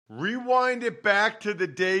Rewind it back to the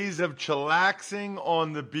days of chillaxing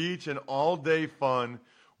on the beach and all-day fun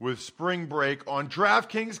with spring break on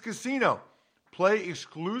DraftKings Casino. Play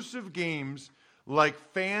exclusive games like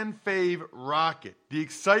Fan Fave Rocket. The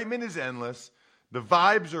excitement is endless, the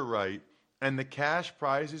vibes are right, and the cash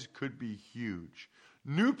prizes could be huge.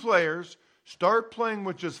 New players start playing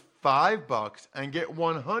with just $5 and get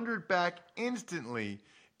 $100 back instantly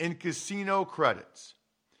in casino credits.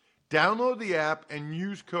 Download the app and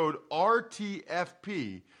use code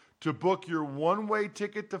RTFP to book your one-way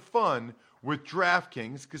ticket to fun with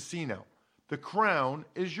DraftKings Casino. The crown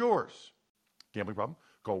is yours. Gambling problem?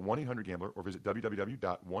 Call 1-800-GAMBLER or visit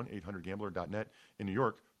www.1800gambler.net. In New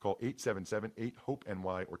York, call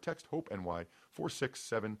 877-8-HOPE-NY or text HOPE-NY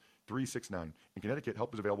 467-369. In Connecticut,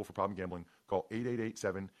 help is available for problem gambling. Call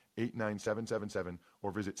 888-7-897-7777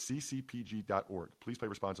 or visit ccpg.org. Please play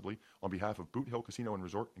responsibly. On behalf of Boot Hill Casino and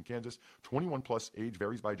Resort in Kansas, 21 plus, age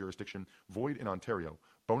varies by jurisdiction, void in Ontario.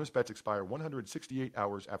 Bonus bets expire 168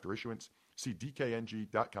 hours after issuance. See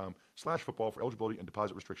dkng.com/football for eligibility and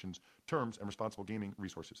deposit restrictions, terms, and responsible gaming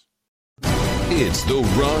resources. It's the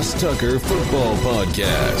Ross Tucker Football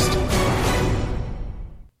Podcast.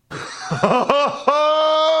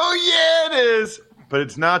 Oh, yeah, it is. But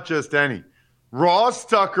it's not just any. Ross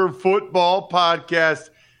Tucker Football Podcast.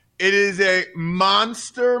 It is a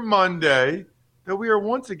Monster Monday that we are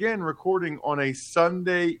once again recording on a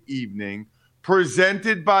Sunday evening,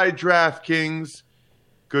 presented by DraftKings.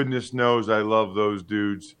 Goodness knows I love those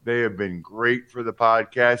dudes. They have been great for the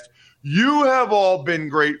podcast. You have all been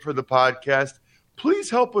great for the podcast. Please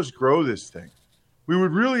help us grow this thing. We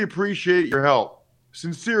would really appreciate your help,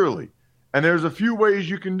 sincerely. And there's a few ways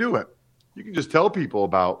you can do it. You can just tell people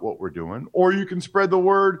about what we're doing, or you can spread the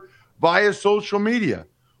word via social media.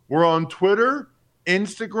 We're on Twitter,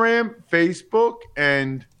 Instagram, Facebook,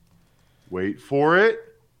 and wait for it,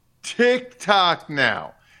 TikTok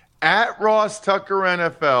now. At Ross Tucker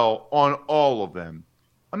NFL on all of them.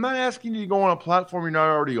 I'm not asking you to go on a platform you're not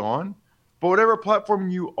already on, but whatever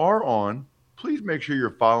platform you are on, please make sure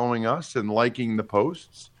you're following us and liking the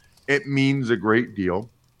posts. It means a great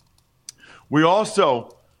deal. We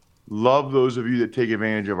also love those of you that take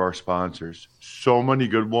advantage of our sponsors. So many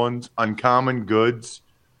good ones. Uncommon Goods.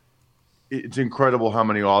 It's incredible how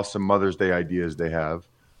many awesome Mother's Day ideas they have.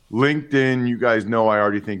 LinkedIn, you guys know I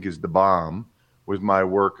already think is the bomb with my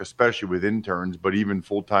work, especially with interns, but even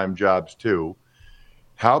full-time jobs too.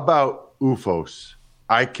 How about UFOS?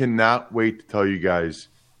 I cannot wait to tell you guys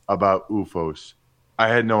about UFOS. I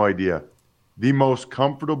had no idea. The most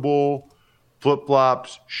comfortable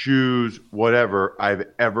flip-flops, shoes, whatever I've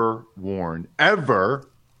ever worn. Ever.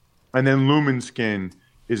 And then Lumen Skin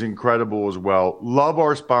is incredible as well. Love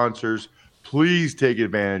our sponsors. Please take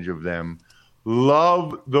advantage of them.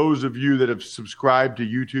 Love those of you that have subscribed to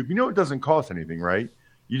YouTube. You know it doesn't cost anything, right?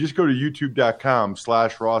 You just go to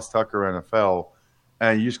youtube.com/Ross Tucker NFL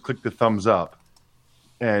and you just click the thumbs up.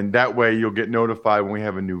 And that way you'll get notified when we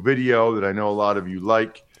have a new video that I know a lot of you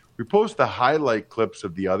like. We post the highlight clips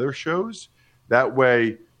of the other shows. That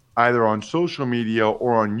way, either on social media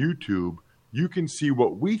or on YouTube, you can see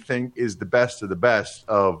what we think is the best of the best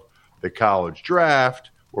of the college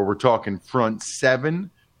draft, where we're talking front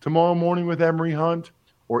seven tomorrow morning with Emery Hunt,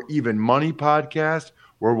 or even Money Podcast,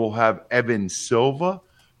 where we'll have Evan Silva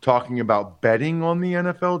talking about betting on the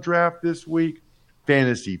NFL draft this week,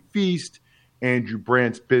 Fantasy Feast, Andrew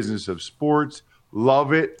Brandt's Business of Sports.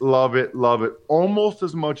 Love it, love it, love it. Almost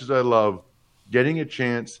as much as I love getting a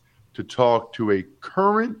chance to talk to a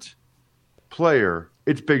current player.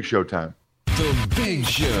 It's Big Show time. The Big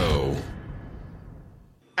Show.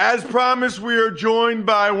 As promised, we are joined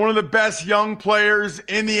by one of the best young players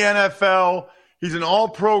in the NFL. He's an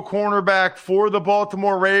all-pro cornerback for the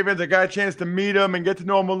Baltimore Ravens. I got a chance to meet him and get to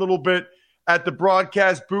know him a little bit at the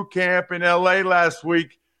broadcast boot camp in L.A. last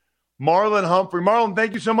week. Marlon Humphrey. Marlon,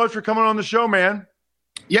 thank you so much for coming on the show, man.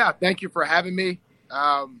 Yeah, thank you for having me.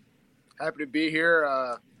 Happy to be here.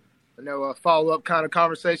 I know a follow-up kind of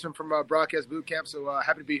conversation from broadcast boot camp, so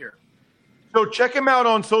happy to be here. So check him out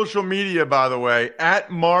on social media, by the way, at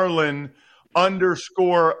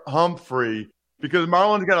Marlon_Humphrey, because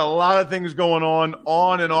Marlon's got a lot of things going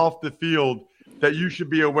on and off the field that you should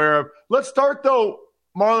be aware of. Let's start, though,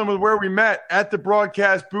 Marlon, with where we met at the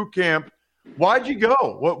broadcast boot camp. Why'd you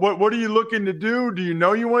go? What are you looking to do? Do you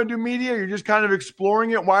know you want to do media? You're just kind of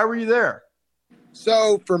exploring it. Why were you there?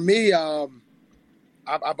 So for me, I've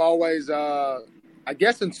always, I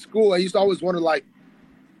guess in school, I used to always wonder, like,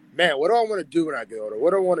 man, what do I want to do when I get older?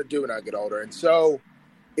 What do I want to do when I get older? And so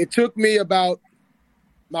it took me about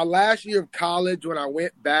my last year of college when I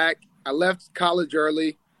went back. I left college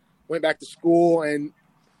early, went back to school, and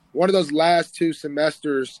one of those last 2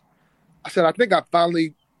 semesters, I said, I think I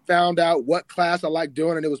finally found out what class I like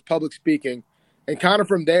doing, and it was public speaking. And kind of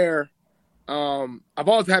from there, I've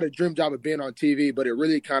always had a dream job of being on TV, but it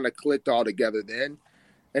really kind of clicked all together then.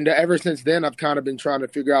 And ever since then, I've kind of been trying to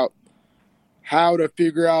figure out how to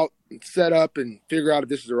figure out, set up, and figure out if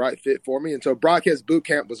this is the right fit for me. And so Broadcast Boot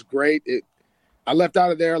Camp was great. I left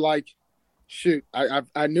out of there like, shoot,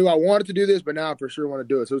 I knew I wanted to do this, but now I for sure want to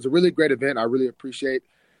do it. So it was a really great event. I really appreciate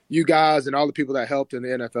you guys and all the people that helped in the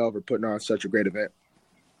NFL for putting on such a great event.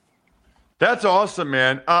 That's awesome,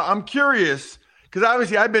 man. I'm curious because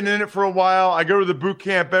obviously I've been in it for a while. I go to the boot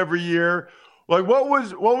camp every year. Like, what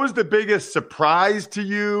was the biggest surprise to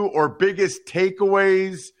you or biggest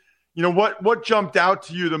takeaways? You know, what jumped out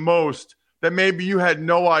to you the most that maybe you had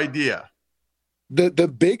no idea? The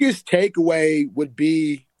biggest takeaway would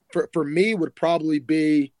be for me would probably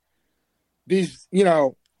be these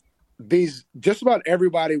just about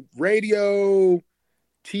everybody, radio,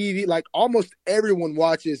 TV, like almost everyone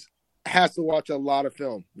has to watch a lot of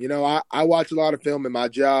film. You know, I watch a lot of film in my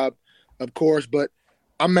job, of course, but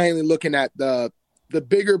I'm mainly looking at the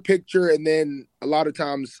bigger picture and then a lot of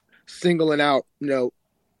times singling out,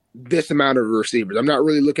 this amount of receivers. I'm not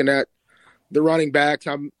really looking at the running backs.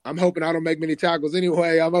 I'm hoping I don't make many tackles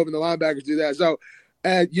anyway. I'm hoping the linebackers do that. So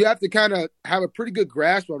you have to kind of have a pretty good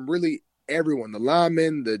grasp on really everyone, the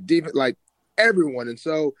linemen, the defense, like everyone. And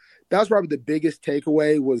so that's probably the biggest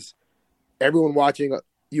takeaway was everyone watching.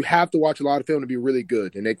 You have to watch a lot of film to be really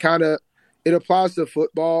good. And it applies to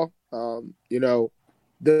football.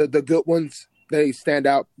 The good ones, they stand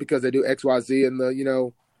out because they do X, Y, Z, and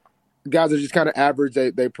the guys are just kind of average.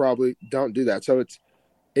 They probably don't do that. So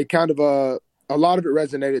it kind of a lot of it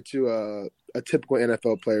resonated to a typical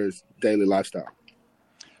NFL player's daily lifestyle.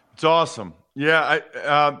 It's awesome. Yeah,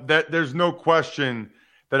 there's no question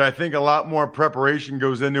that I think a lot more preparation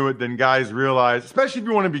goes into it than guys realize, especially if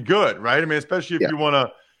you want to be good, right? I mean, especially if you want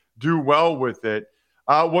to do well with it.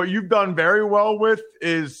 What you've done very well with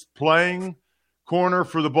is playing corner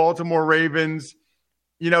for the Baltimore Ravens.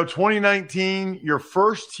 2019, your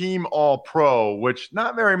first team All-Pro, which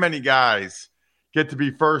not very many guys get to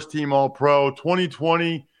be first team All-Pro.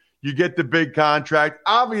 2020, you get the big contract.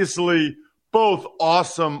 Obviously, both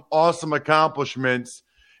awesome accomplishments.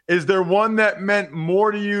 Is there one that meant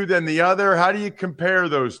more to you than the other? How do you compare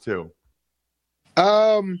those two?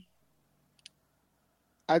 I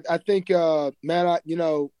think, man,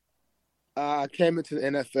 I came into the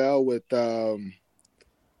NFL with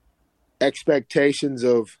expectations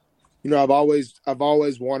of, I've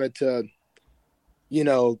always wanted to,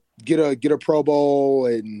 get a Pro Bowl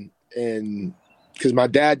and because my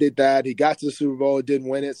dad did that. He got to the Super Bowl, didn't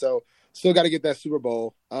win it, so still got to get that Super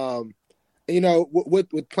Bowl.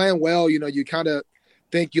 With playing well, you kind of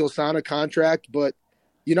think you'll sign a contract, but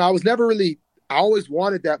I was never really. I always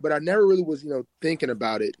wanted that, but I never really was, thinking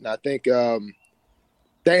about it. And I think that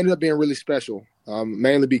ended up being really special,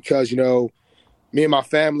 mainly because me and my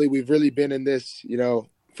family, we've really been in this,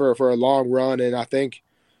 for a long run. And I think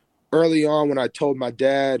early on when I told my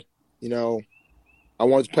dad, I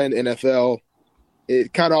wanted to play in the NFL,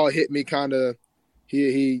 it kind of all hit me.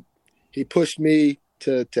 He pushed me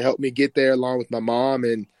to help me get there along with my mom.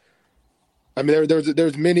 And I mean,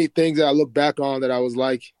 there's many things that I look back on that I was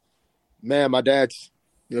like, man, my dad's,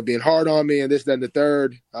 being hard on me and this, that, and the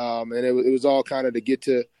third. And it was all kind of to get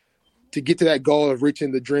to that goal of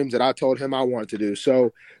reaching the dreams that I told him I wanted to do.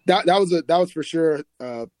 So that was for sure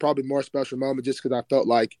probably more special moment just because I felt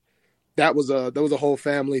like that was a whole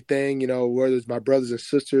family thing, whether it's my brothers and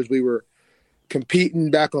sisters. We were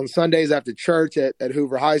competing back on Sundays after church at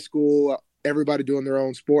Hoover High School, everybody doing their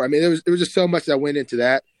own sport. I mean, there was just so much that went into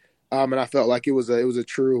that. And I felt like it was a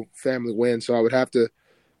true family win. So I would have to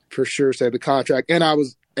for sure say the contract. And I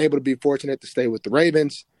was able to be fortunate to stay with the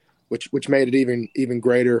Ravens, which made it even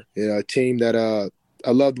greater. A team that I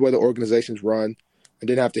loved the way the organization's run and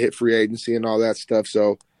didn't have to hit free agency and all that stuff.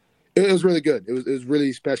 So it was really good. It was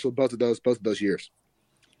really special both of those years.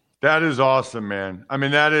 That is awesome, man. I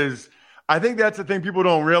mean, I think that's the thing people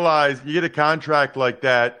don't realize. You get a contract like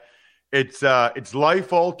that, it's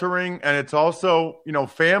life altering and it's also,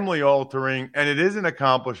 family altering, and it is an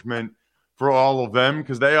accomplishment for all of them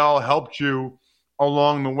because they all helped you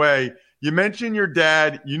along the way. You mentioned your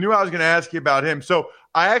dad. You knew I was going to ask you about him. So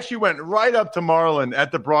I actually went right up to Marlon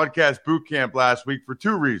at the broadcast boot camp last week for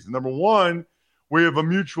two reasons. Number one, we have a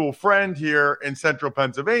mutual friend here in central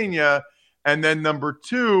Pennsylvania. And then number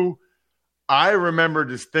two, I remember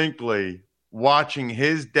distinctly watching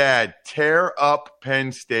his dad tear up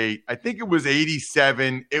Penn State. I think it was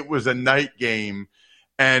 87. It was a night game.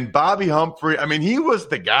 And Bobby Humphrey, I mean, he was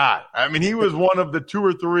the guy. I mean, he was one of the 2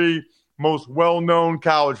 or 3 most well-known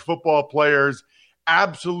college football players,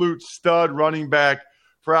 absolute stud running back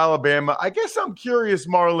for Alabama. I guess I'm curious,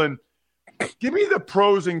 Marlon, give me the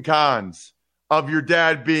pros and cons of your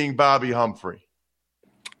dad being Bobby Humphrey.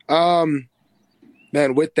 Man,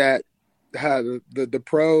 with that, the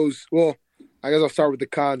pros, well, I guess I'll start with the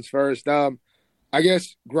cons first. I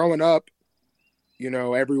guess growing up,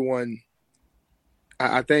 everyone,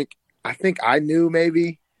 I think I knew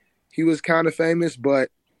maybe he was kind of famous, but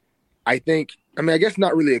I guess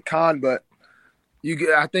not really a con, but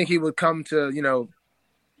I think he would come to,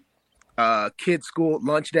 kid school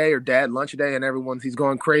lunch day or dad lunch day, and he's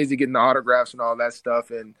going crazy getting the autographs and all that stuff.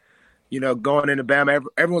 And, going into Bama,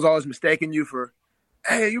 everyone's always mistaking you for,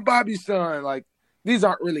 hey, you Bobby's son. Like, these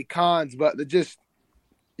aren't really cons, but they're just,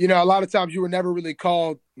 a lot of times you were never really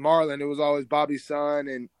called Marlon. It was always Bobby's son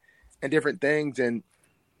and different things. And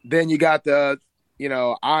then you got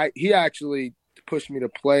he actually pushed me to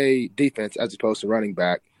play defense as opposed to running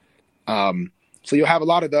back. So you'll have a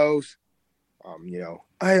lot of those,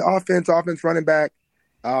 hey, offense, running back.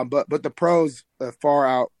 But the pros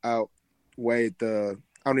far outweighed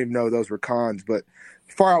I don't even know if those were cons, but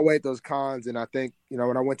far outweighed those cons. And I think,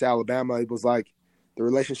 when I went to Alabama, it was like the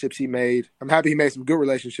relationships he made. I'm happy he made some good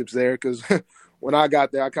relationships there, because when I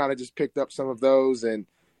got there, I kind of just picked up some of those, and,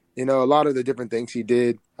 a lot of the different things he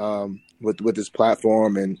did with his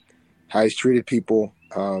platform and how he's treated people.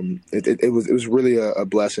 It was really a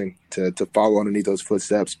blessing to follow underneath those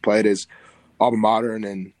footsteps, play at his alma mater,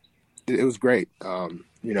 and it was great. A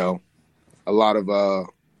lot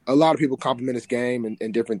of people compliment his game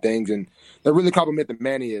and different things, and they really compliment the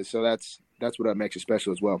man he is. So that's what makes it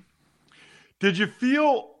special as well. Did you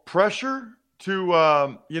feel pressure to,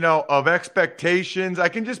 of expectations? I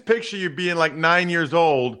can just picture you being like 9 years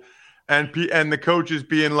old and the coaches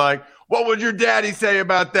being like, what would your daddy say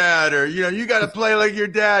about that? Or, you got to play like your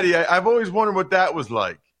daddy. I've always wondered what that was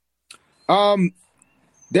like. I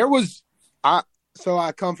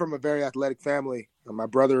come from a very athletic family. My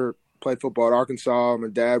brother played football at Arkansas. My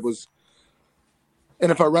dad was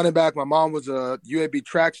NFL running back. My mom was a UAB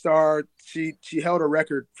track star. She held a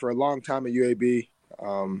record for a long time at UAB.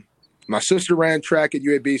 My sister ran track at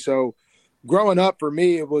UAB. So growing up for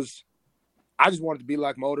me, I just wanted to be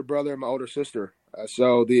like my older brother and my older sister.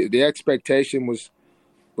 So the expectation was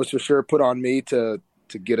for sure put on me to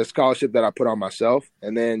get a scholarship that I put on myself.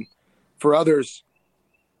 And then for others,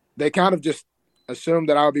 they kind of just assumed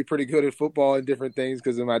that I would be pretty good at football and different things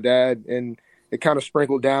because of my dad. And it kind of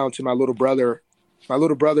sprinkled down to my little brother. My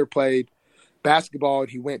little brother played basketball,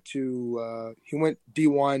 and he went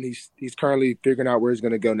D1. He's currently figuring out where he's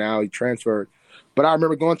going to go now. He transferred. But I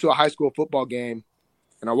remember going to a high school football game,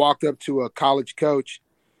 and I walked up to a college coach,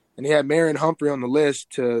 and he had Humphrey on the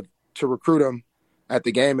list to recruit him at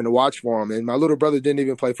the game and to watch for him. And my little brother didn't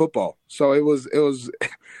even play football. So it was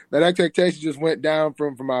that expectation just went down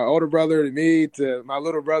from my older brother to me to my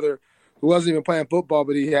little brother, who wasn't even playing football,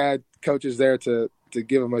 but he had coaches there to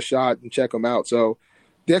give him a shot and check him out. So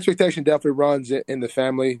the expectation definitely runs in the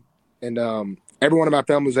family, and everyone in my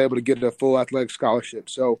family was able to get a full athletic scholarship.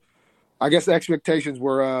 So I guess the expectations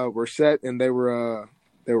were set, and they were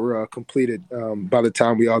completed by the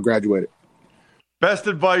time we all graduated. Best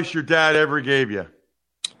advice your dad ever gave you?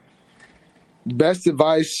 Best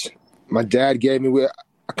advice my dad gave me.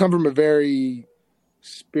 I come from a very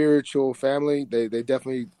spiritual family. They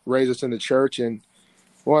definitely raised us in the church, and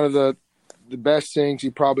one of the best things he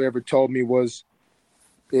probably ever told me was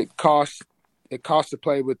it costs to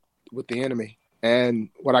play with the enemy. And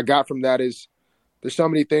what I got from that is there's so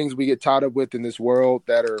many things we get tied up with in this world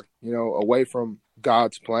that are, away from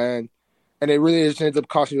God's plan. And it really just ends up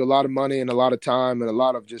costing you a lot of money and a lot of time and a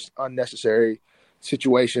lot of just unnecessary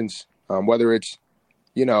situations, whether it's,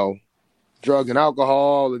 drugs and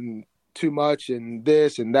alcohol and too much and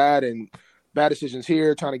this and that and bad decisions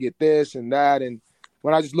here, trying to get this and that. And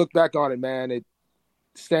when I just look back on it, man,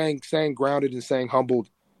 staying grounded and staying humbled,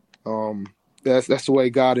 that's the way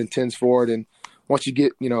God intends for it. And once you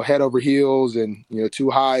get, head over heels and, too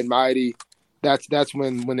high and mighty, that's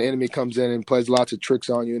when the enemy comes in and plays lots of tricks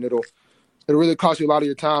on you, and it'll really cost you a lot of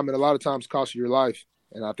your time, and a lot of times cost you your life.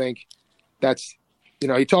 And I think that's,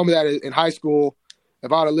 he told me that in high school.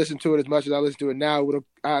 If I'd have listened to it as much as I listen to it now,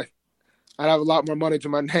 I'd have a lot more money to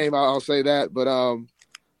my name. I'll say that. But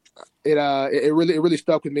it really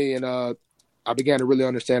stuck with me, and I began to really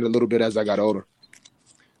understand it a little bit as I got older.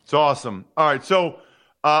 It's awesome. All right, so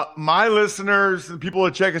my listeners and people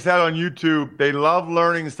that check us out on YouTube, they love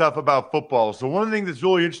learning stuff about football. So one of the things that's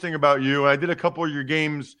really interesting about you, and I did a couple of your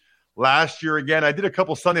games last year again. I did a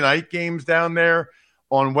couple Sunday night games down there.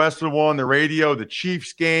 on Westwood One, the radio, the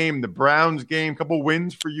Chiefs game, the Browns game, a couple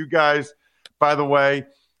wins for you guys, by the way.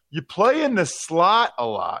 You play in the slot a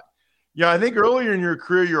lot. Yeah, I think earlier in your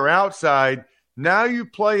career you were outside. Now you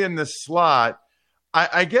play in the slot.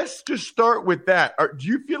 I guess just start with that. Do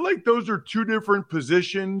you feel like those are two different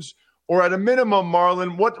positions? Or at a minimum,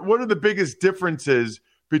 Marlon, what are the biggest differences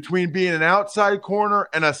between being an outside corner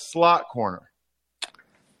and a slot corner?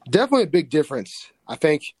 Definitely a big difference. I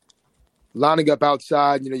think lining up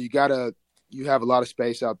outside, you have a lot of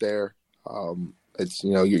space out there. It's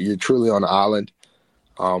you're truly on an island.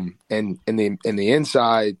 And in the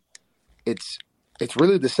inside, it's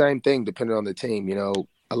really the same thing depending on the team.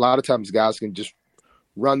 A lot of times guys can just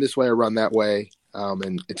run this way or run that way,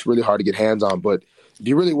 and it's really hard to get hands on. But if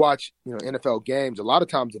you really watch, NFL games, a lot of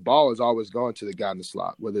times the ball is always going to the guy in the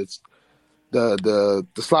slot, whether it's the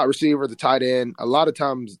slot receiver, the tight end. A lot of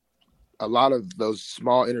times, a lot of those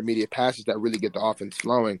small intermediate passes that really get the offense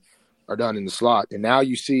flowing are done in the slot. And now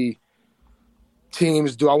you see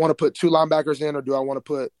teams, do I want to put two linebackers in or do I want to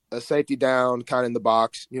put a safety down kind of in the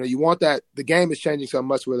box? You want that. The game is changing so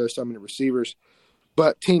much where there's so many receivers,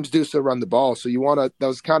 but teams do still run the ball. So that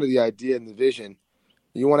was kind of the idea and the vision.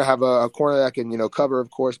 You want to have a corner that can, cover,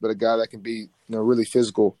 of course, but a guy that can be, really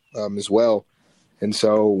physical as well. And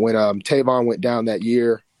so when Tavon went down that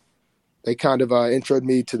year, they kind of introed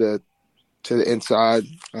me to the inside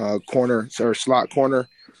corner or slot corner.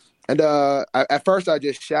 And at first I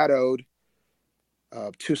just shadowed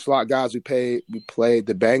two slot guys. We played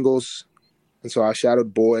the Bengals, and so I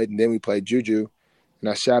shadowed Boyd, and then we played Juju, and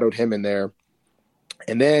I shadowed him in there.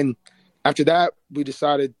 And then after that, we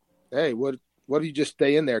decided, hey, what if you just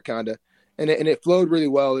stay in there, kind of, and it flowed really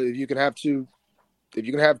well. If you can have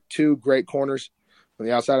two great corners on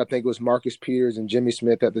the outside, I think it was Marcus Peters and Jimmy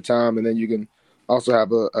Smith at the time, and then you can also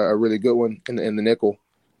have a really good one in the nickel.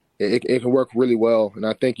 It can work really well, and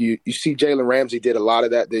I think you see Jalen Ramsey did a lot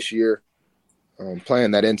of that this year,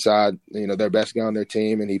 playing that inside. Their best guy on their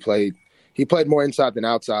team, and he played more inside than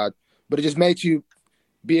outside. But it just makes you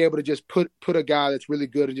be able to just put a guy that's really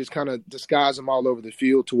good and just kind of disguise him all over the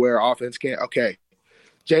field to where offense can't. Okay,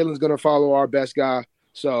 Jalen's going to follow our best guy,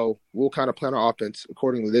 so we'll kind of plan our offense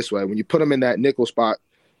accordingly this way. When you put him in that nickel spot,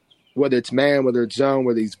 whether it's man, whether it's zone,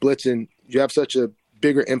 whether he's blitzing, you have such a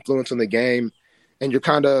bigger influence on the game, and you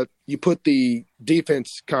put the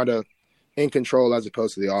defense kind of in control as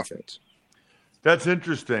opposed to the offense. That's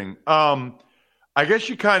interesting. I guess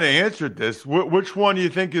you kind of answered this. Which one do you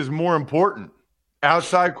think is more important,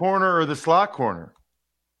 outside corner or the slot corner?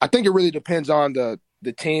 I think it really depends on the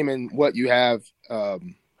team and what you have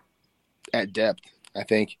at depth. I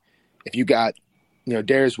think if you got,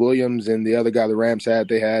 Darius Williams and the other guy the Rams had,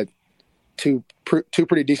 they had two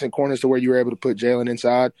pretty decent corners to where you were able to put Jalen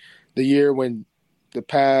inside. The year when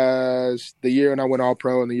I went all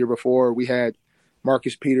pro, and the year before we had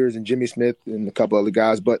Marcus Peters and Jimmy Smith and a couple other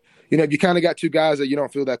guys. But, if you kind of got two guys that you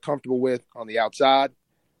don't feel that comfortable with on the outside,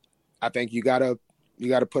 I think you gotta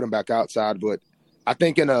put them back outside. But I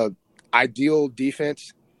think in a ideal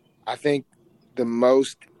defense, I think the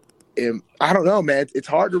most I don't know, man. It's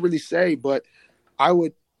hard to really say, but I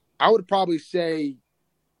would probably say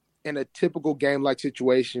in a typical game-like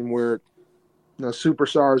situation where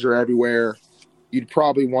superstars are everywhere, you'd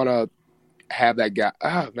probably want to have that guy.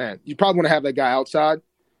 You'd probably want to have that guy outside.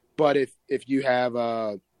 But if you have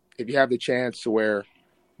the chance to where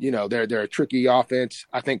they're a tricky offense,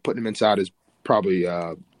 I think putting them inside is probably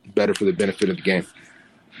better for the benefit of the game.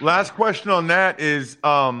 Last question on that is,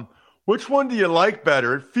 which one do you like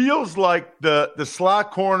better? It feels like the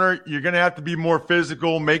slot corner, you're going to have to be more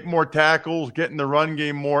physical, make more tackles, get in the run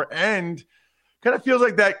game more, and kind of feels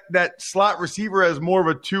like that slot receiver has more of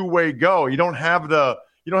a two-way go. You don't have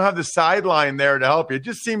the sideline there to help you. It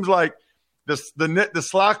just seems like the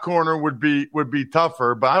slot corner would be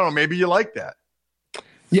tougher, but I don't know, maybe you like that.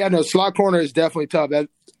 Yeah, no, slot corner is definitely tough. That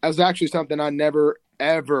was actually something I never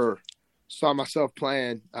ever saw myself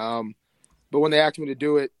playing. But when they asked me to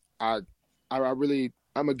do it, I'm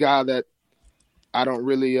a guy that I don't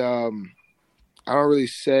really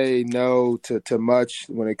say no to much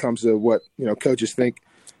when it comes to what coaches think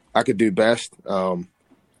I could do best.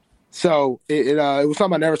 So it was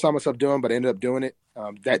something I never saw myself doing, but I ended up doing it.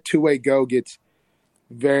 That two-way go gets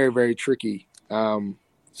very, very tricky.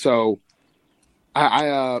 So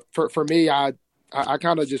for me, I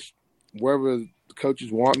kind of just wherever the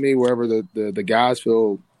coaches want me, wherever the guys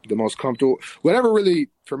feel the most comfortable, whatever really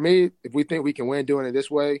for me. If we think we can win doing it this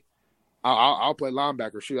way, I'll play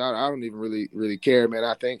linebacker. Shoot, I don't even really care, man.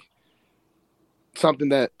 I think something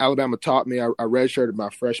that Alabama taught me. I redshirted my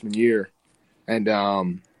freshman year, and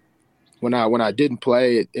when I didn't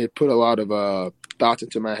play, it put a lot of thoughts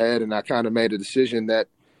into my head, and I kind of made a decision that,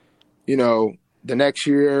 the next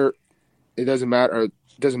year, it doesn't matter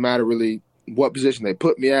really what position they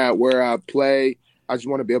put me at, where I play. I just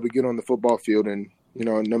want to be able to get on the football field and,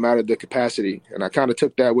 no matter the capacity. And I kind of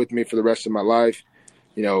took that with me for the rest of my life.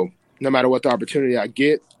 No matter what the opportunity I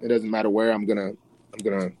get, it doesn't matter where, I'm gonna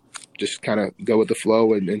just kind of go with the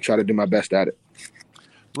flow and try to do my best at it.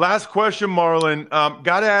 Last question, Marlon.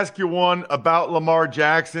 Got to ask you one about Lamar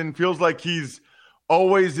Jackson. Feels like he's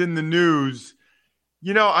always in the news.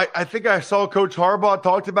 I think I saw Coach Harbaugh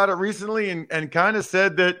talked about it recently and kind of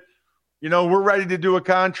said that, we're ready to do a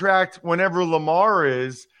contract whenever Lamar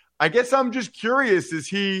is. I guess I'm just curious, is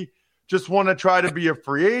he just want to try to be a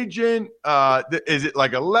free agent? Is it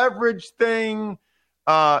like a leverage thing?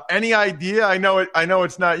 Any idea? I know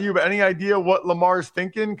it's not you, but any idea what Lamar's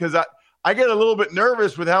thinking? Because I get a little bit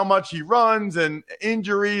nervous with how much he runs and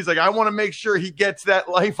injuries. Like, I want to make sure he gets that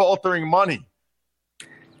life-altering money.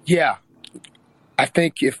 Yeah. I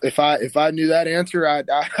think if I knew that answer, I'd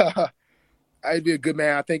be a good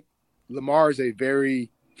man. I think Lamar is a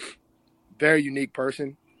very, very unique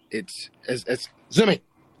person. It's as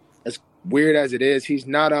weird as it is, he's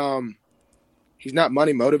not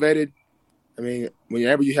money motivated. I mean,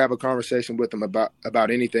 whenever you have a conversation with him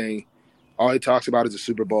about anything, all he talks about is the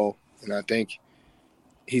Super Bowl. And I think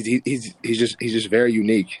he's just very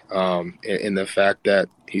unique in the fact that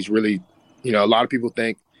he's really, a lot of people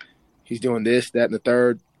think he's doing this, that, and the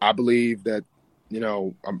third. I believe that,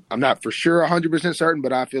 I'm not for sure 100% certain,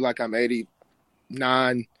 but I feel like I'm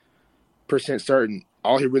 89% certain.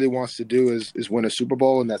 All he really wants to do is win a Super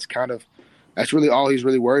Bowl, and that's really all he's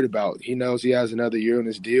really worried about. He knows he has another year in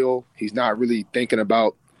his deal. He's not thinking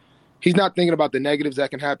about the negatives that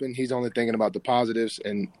can happen. He's only thinking about the positives,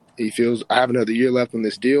 and he feels, I have another year left on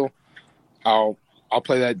this deal. I'll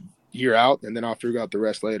play that year out, and then I'll figure out the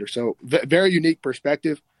rest later. So very unique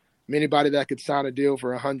perspective. Anybody that could sign a deal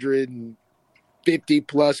for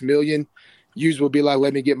 $150+ million, will be like,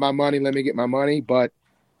 let me get my money. But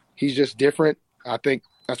he's just different. I think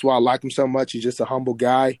that's why I like him so much. He's just a humble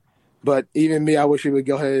guy. But even me, I wish he would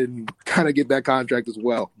go ahead and kind of get that contract as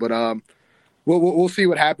well. But we'll see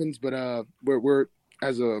what happens. But we're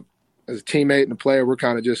as a teammate and a player, we're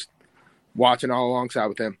kind of just watching all alongside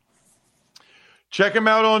with him. Check him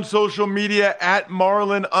out on social media at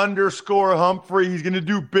Marlon_Humphrey. He's going to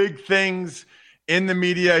do big things in the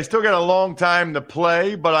media. He's still got a long time to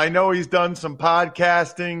play, but I know he's done some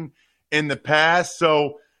podcasting in the past.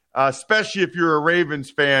 So especially if you're a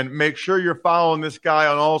Ravens fan, make sure you're following this guy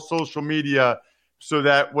on all social media so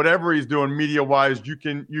that whatever he's doing media-wise, you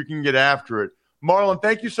can get after it. Marlon,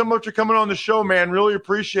 thank you so much for coming on the show, man. Really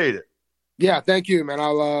appreciate it. Yeah, thank you, man.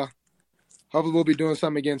 I'll hopefully we'll be doing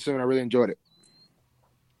something again soon. I really enjoyed it.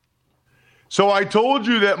 So I told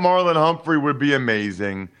you that Marlon Humphrey would be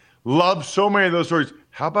amazing. Love so many of those stories.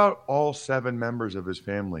 How about all 7 members of his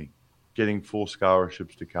family getting full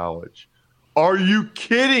scholarships to college? Are you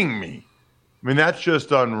kidding me? I mean, that's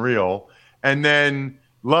just unreal. And then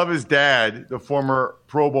love his dad, the former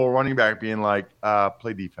Pro Bowl running back, being like,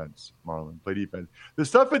 play defense, Marlon, play defense. The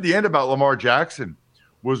stuff at the end about Lamar Jackson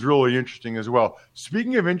was really interesting as well.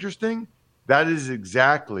 Speaking of interesting, that is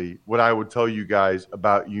exactly what I would tell you guys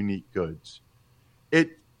about Unique Goods.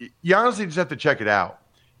 You honestly just have to check it out.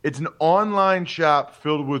 It's an online shop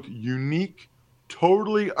filled with unique,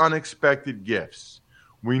 totally unexpected gifts.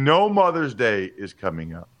 We know Mother's Day is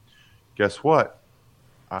coming up. Guess what?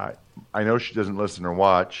 I know she doesn't listen or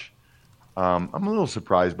watch. I'm a little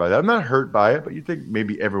surprised by that. I'm not hurt by it, but you'd think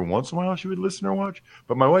maybe every once in a while she would listen or watch.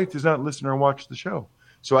 But my wife does not listen or watch the show.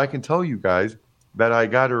 So I can tell you guys that I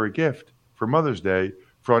got her a gift for Mother's Day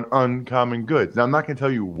from Uncommon Goods. Now, I'm not going to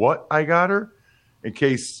tell you what I got her in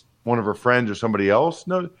case one of her friends or somebody else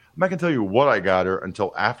knows. I'm not going to tell you what I got her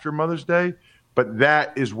until after Mother's Day, but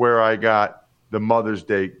that is where I got the Mother's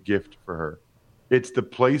Day gift for her. It's the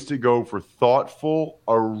place to go for thoughtful,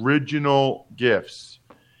 original gifts.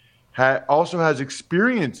 Also has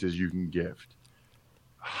experiences you can gift.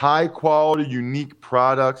 High quality, unique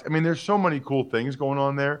products. I mean, there's so many cool things going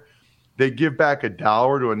on there. They give back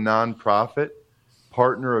 $1 to a nonprofit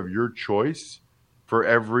partner of your choice for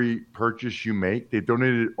every purchase you make. They've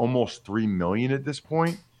donated almost $3 million at this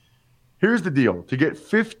point. Here's the deal. To get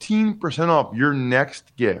 15% off your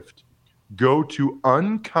next gift, go to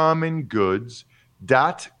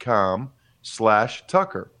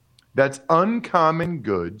uncommongoods.com/Tucker. That's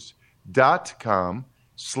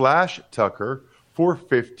uncommongoods.com/Tucker for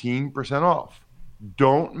 15% off.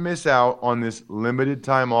 Don't miss out on this limited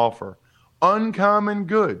time offer. Uncommon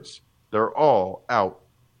Goods. They're all out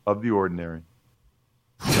of the ordinary.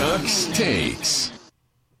 Tuck's Takes.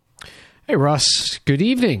 Hey, Russ. Good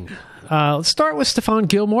evening. Let's start with Stephon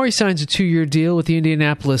Gilmore. He signs a 2-year deal with the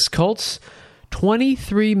Indianapolis Colts.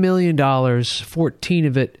 $23 million, 14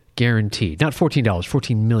 of it guaranteed. Not $14,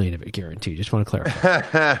 $14 million of it guaranteed. Just want to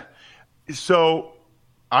clarify. So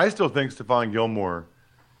I still think Stephon Gilmore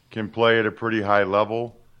can play at a pretty high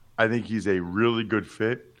level. I think he's a really good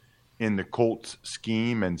fit in the Colts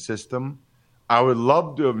scheme and system. I would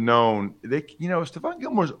love to have known. Stephon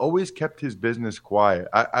Gilmore's always kept his business quiet.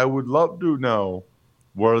 I would love to know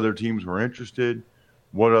what other teams were interested,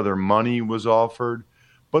 what other money was offered.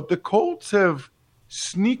 But the Colts have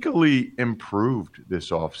sneakily improved this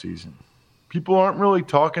offseason. People aren't really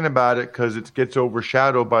talking about it because it gets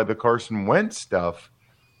overshadowed by the Carson Wentz stuff.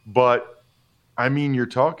 But, I mean, you're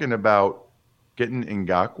talking about getting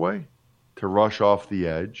Ngakoue to rush off the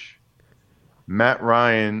edge. Matt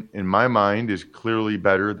Ryan, in my mind, is clearly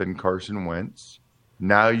better than Carson Wentz.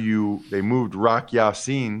 Now they moved Rock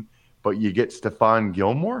Ya-Sin, but you get Stephon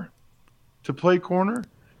Gilmore to play corner.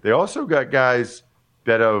 They also got guys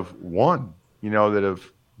that have won,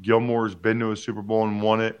 Gilmore's been to a Super Bowl and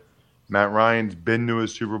won it. Matt Ryan's been to a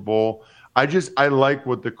Super Bowl. I like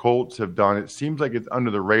what the Colts have done. It seems like it's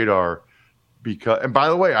under the radar and by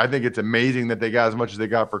the way, I think it's amazing that they got as much as they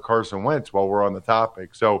got for Carson Wentz while we're on the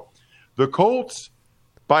topic. So the Colts,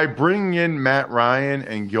 by bringing in Matt Ryan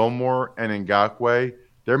and Gilmore and Ngakoue,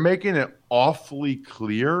 they're making it awfully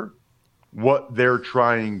clear what they're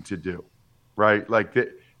trying to do, right? Like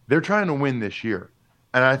they're trying to win this year.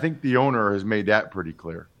 And I think the owner has made that pretty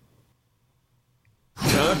clear.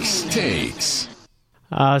 Tux Takes.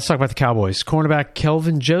 Let's talk about the Cowboys. Cornerback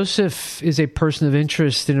Kelvin Joseph is a person of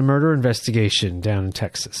interest in a murder investigation down in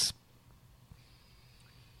Texas.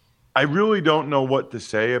 I really don't know what to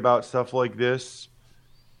say about stuff like this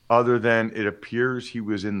other than it appears he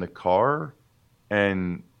was in the car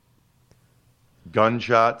and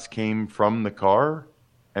gunshots came from the car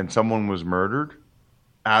and someone was murdered.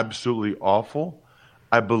 Absolutely awful.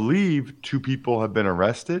 I believe 2 people have been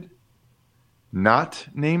arrested, not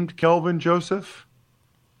named Kelvin Joseph.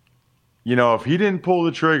 If he didn't pull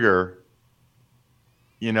the trigger,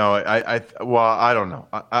 I don't know.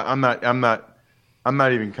 I'm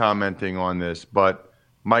not even commenting on this, but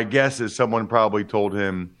my guess is someone probably told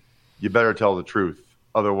him, you better tell the truth.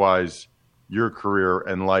 Otherwise, your career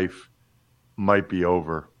and life might be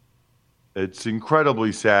over. It's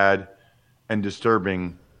incredibly sad and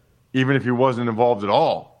disturbing, even if he wasn't involved at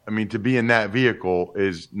all. I mean, to be in that vehicle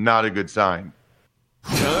is not a good sign.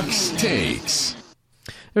 Tux Takes.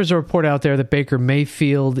 There's a report out there that Baker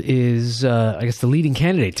Mayfield is, the leading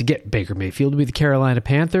candidate to get Baker Mayfield to be the Carolina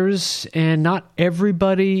Panthers, and not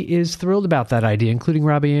everybody is thrilled about that idea, including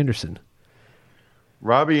Robbie Anderson.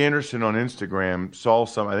 Robbie Anderson on Instagram saw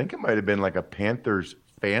I think it might have been like a Panthers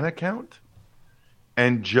fan account,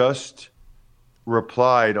 and just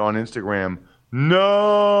replied on Instagram, no,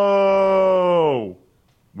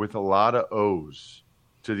 with a lot of O's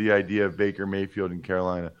to the idea of Baker Mayfield in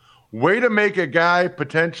Carolina. Way to make a guy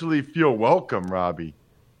potentially feel welcome, Robbie.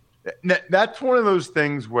 That's one of those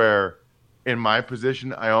things where, in my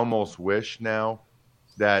position, I almost wish now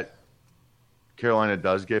that Carolina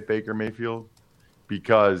does get Baker Mayfield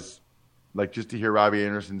because, just to hear Robbie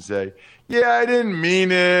Anderson say, yeah, I didn't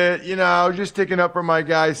mean it. I was just sticking up for my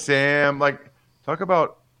guy, Sam. Talk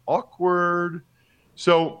about awkward.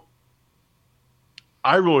 So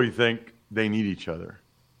I really think they need each other.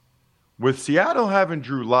 With Seattle having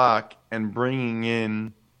Drew Lock and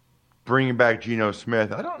bringing back Geno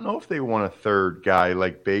Smith, I don't know if they want a third guy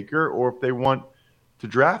like Baker or if they want to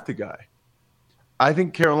draft a guy. I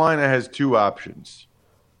think Carolina has 2 options.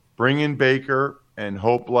 Bring in Baker and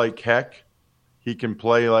hope like heck he can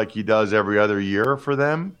play like he does every other year for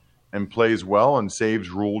them and plays well and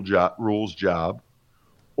saves Rule's job.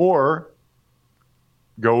 Or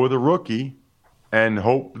go with a rookie and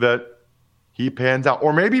hope that he pans out.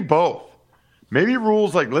 Or maybe both. Maybe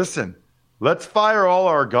Rule's listen, let's fire all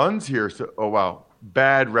our guns here. So, oh, wow.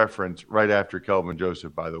 Bad reference right after Kelvin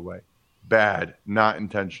Joseph, by the way. Bad, not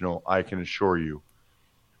intentional, I can assure you.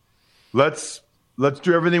 Let's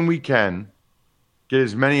do everything we can, get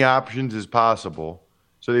as many options as possible.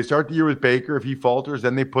 So they start the year with Baker. If he falters,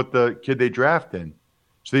 then they put the kid they draft in.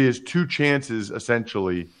 So he has 2 chances,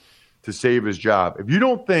 essentially, to save his job. If you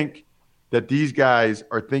don't think that these guys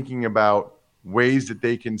are thinking about ways that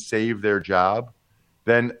they can save their job,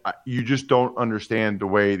 then you just don't understand the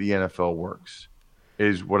way the NFL works,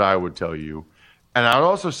 is what I would tell you. And I would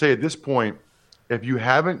also say at this point, if you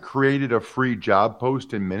haven't created a free job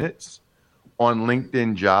post in minutes on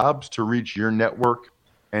LinkedIn Jobs to reach your network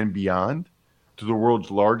and beyond, to the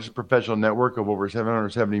world's largest professional network of over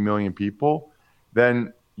 770 million people,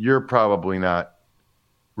 then you're probably not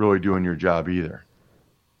really doing your job either.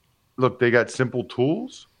 Look, they got simple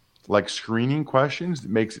tools like screening questions that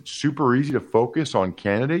makes it super easy to focus on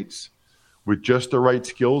candidates with just the right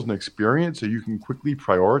skills and experience so you can quickly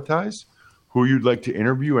prioritize who you'd like to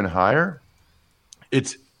interview and hire.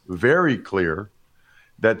 It's very clear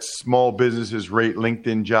that small businesses rate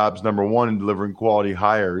LinkedIn Jobs number one in delivering quality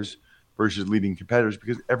hires versus leading competitors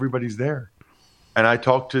because everybody's there. And I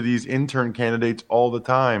talk to these intern candidates all the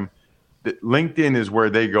time that LinkedIn is where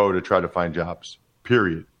they go to try to find jobs,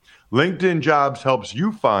 period. LinkedIn Jobs helps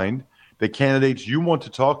you find the candidates you want to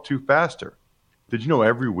talk to faster. Did you know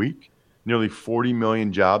every week, nearly 40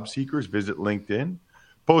 million job seekers visit LinkedIn?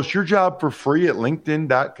 Post your job for free at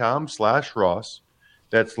linkedin.com/Ross.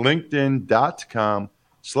 That's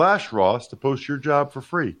linkedin.com/Ross to post your job for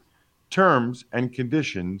free. Terms and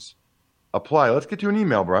conditions apply. Let's get to an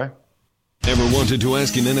email, Bri. Ever wanted to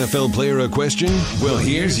ask an NFL player a question? Well,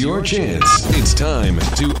 here's your chance. It's time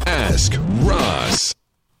to Ask Ross.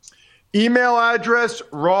 Email address,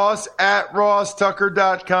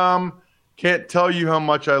 ross@rosstucker.com. Can't tell you how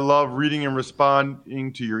much I love reading and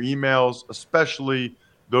responding to your emails, especially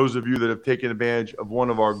those of you that have taken advantage of one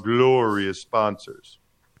of our glorious sponsors.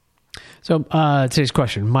 So today's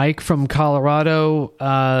question, Mike from Colorado.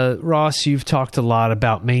 Ross, you've talked a lot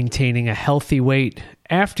about maintaining a healthy weight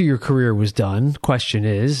after your career was done. Question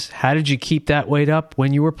is, how did you keep that weight up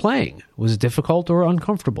when you were playing? Was it difficult or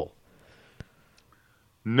uncomfortable?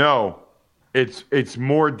 No, it's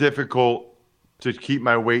more difficult to keep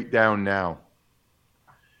my weight down now.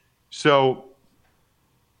 So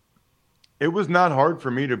it was not hard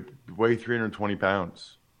for me to weigh 320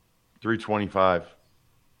 pounds, 325.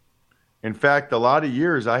 In fact, a lot of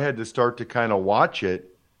years I had to start to kind of watch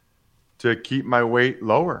it to keep my weight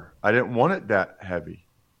lower. I didn't want it that heavy.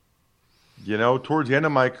 You know, towards the end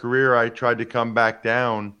of my career, I tried to come back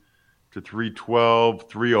down to 312,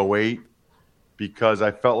 308 because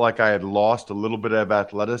I felt like I had lost a little bit of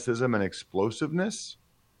athleticism and explosiveness.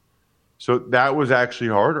 So that was actually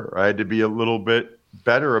harder. I had to be a little bit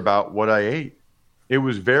better about what I ate. It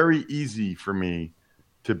was very easy for me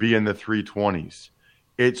to be in the 320s.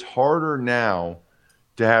 It's harder now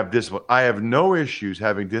to have discipline. I have no issues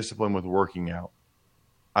having discipline with working out.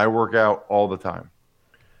 I work out all the time.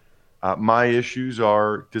 My issues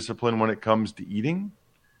are discipline when it comes to eating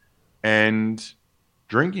and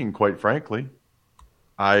drinking, quite frankly.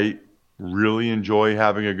 I really enjoy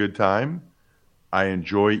having a good time. I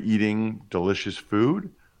enjoy eating delicious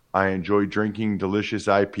food. I enjoy drinking delicious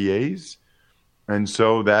IPAs. And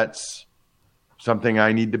so that's something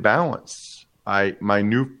I need to balance. My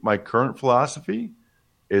current philosophy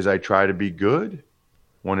is I try to be good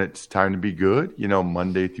when it's time to be good, you know,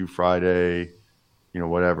 Monday through Friday, you know,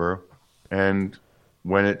 whatever. And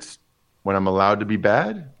when I'm allowed to be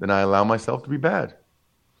bad, then I allow myself to be bad,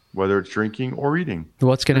 whether it's drinking or eating.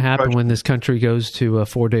 What's going to happen when this country goes to a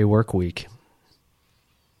 4-day work week?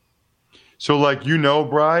 So, like, you know,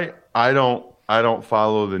 Bri, I don't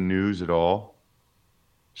follow the news at all.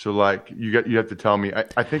 So, like, you have to tell me.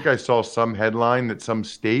 I think I saw some headline that some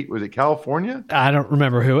state, was it California? I don't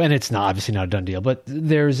remember who, and it's obviously not a done deal, but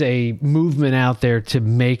there's a movement out there to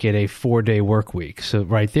make it a 4-day work week. So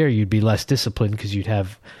right there, you'd be less disciplined because you'd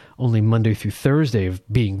have only Monday through Thursday of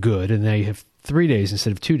being good, and now you have 3 days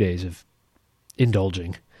instead of 2 days of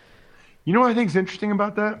indulging. You know what I think is interesting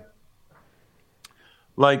about that?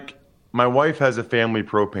 Like, my wife has a family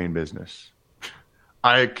propane business.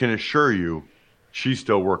 I can assure you she's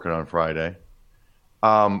still working on Friday.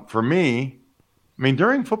 For me, I mean,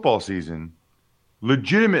 during football season,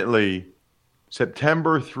 legitimately,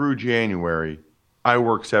 September through January, I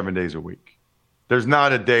work 7 days a week. There's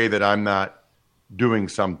not a day that I'm not doing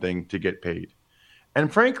something to get paid.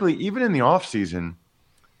 And frankly, even in the off season,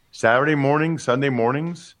 Saturday mornings, Sunday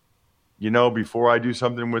mornings, you know, before I do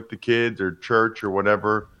something with the kids or church or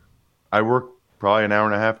whatever, I work probably an hour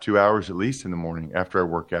and a half, 2 hours at least in the morning after I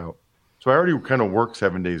work out. So I already kind of work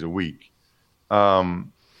 7 days a week. Yeah,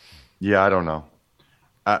 I don't know.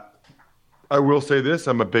 I will say this.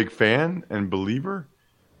 I'm a big fan and believer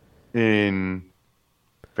in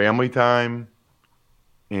family time,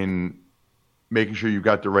 in making sure you've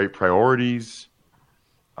got the right priorities.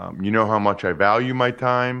 You know how much I value my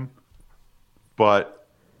time, but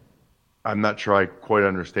I'm not sure I quite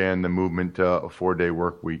understand the movement to a 4-day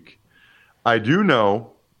work week. I do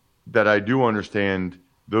know that I do understand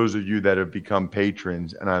those of you that have become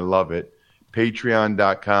patrons, and I love it.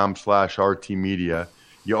 Patreon.com/RTmedia.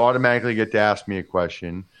 You automatically get to ask me a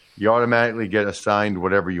question. You automatically get assigned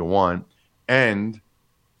whatever you want. And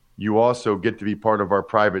you also get to be part of our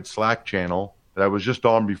private Slack channel that I was just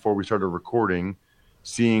on before we started recording.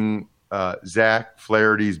 seeing Zach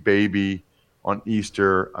Flaherty's baby on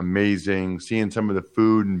Easter, amazing. Seeing some of the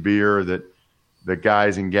food and beer that the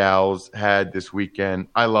guys and gals had this weekend.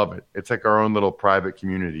 I love it. It's like our own little private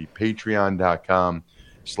community.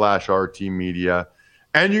 Patreon.com/RT Media.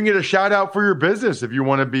 And you can get a shout out for your business if you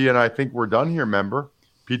want to be, and I think we're done here, member.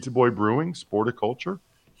 Pizza Boy Brewing, Sporticulture,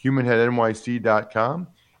 HumanHeadNYC.com,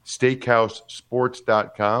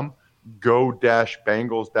 SteakhouseSports.com,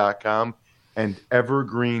 Go-Bangles.com, and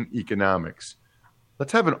Evergreen Economics.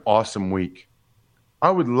 Let's have an awesome week. I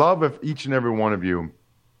would love if each and every one of you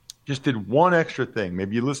just did one extra thing.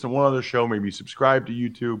 Maybe you listen to one other show. Maybe you subscribe to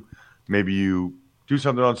YouTube. Maybe you do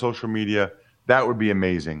something on social media. That would be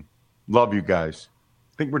amazing. Love you guys.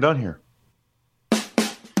 I think we're done here.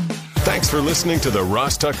 Thanks for listening to the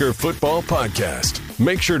Ross Tucker Football Podcast.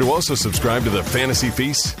 Make sure to also subscribe to the Fantasy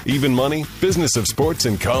Feast, Even Money, Business of Sports,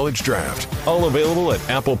 and College Draft. All available at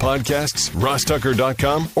Apple Podcasts,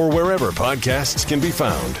 rosstucker.com, or wherever podcasts can be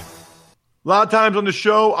found. A lot of times on the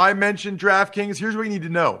show, I mentioned DraftKings. Here's what you need to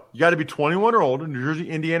know. You got to be 21 or older, New Jersey,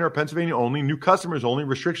 Indiana, or Pennsylvania only. New customers only.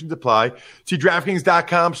 Restrictions apply. See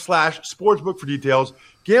DraftKings.com/sportsbook for details.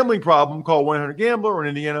 Gambling problem, call 1-800-GAMBLER, or in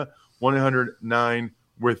Indiana,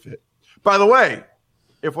 1-800-9-WITH-IT. By the way,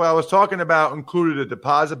 if what I was talking about included a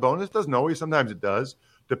deposit bonus, doesn't always, sometimes it does.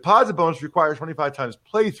 Deposit bonus requires 25 times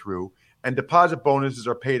playthrough, and deposit bonuses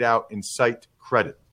are paid out in site credit.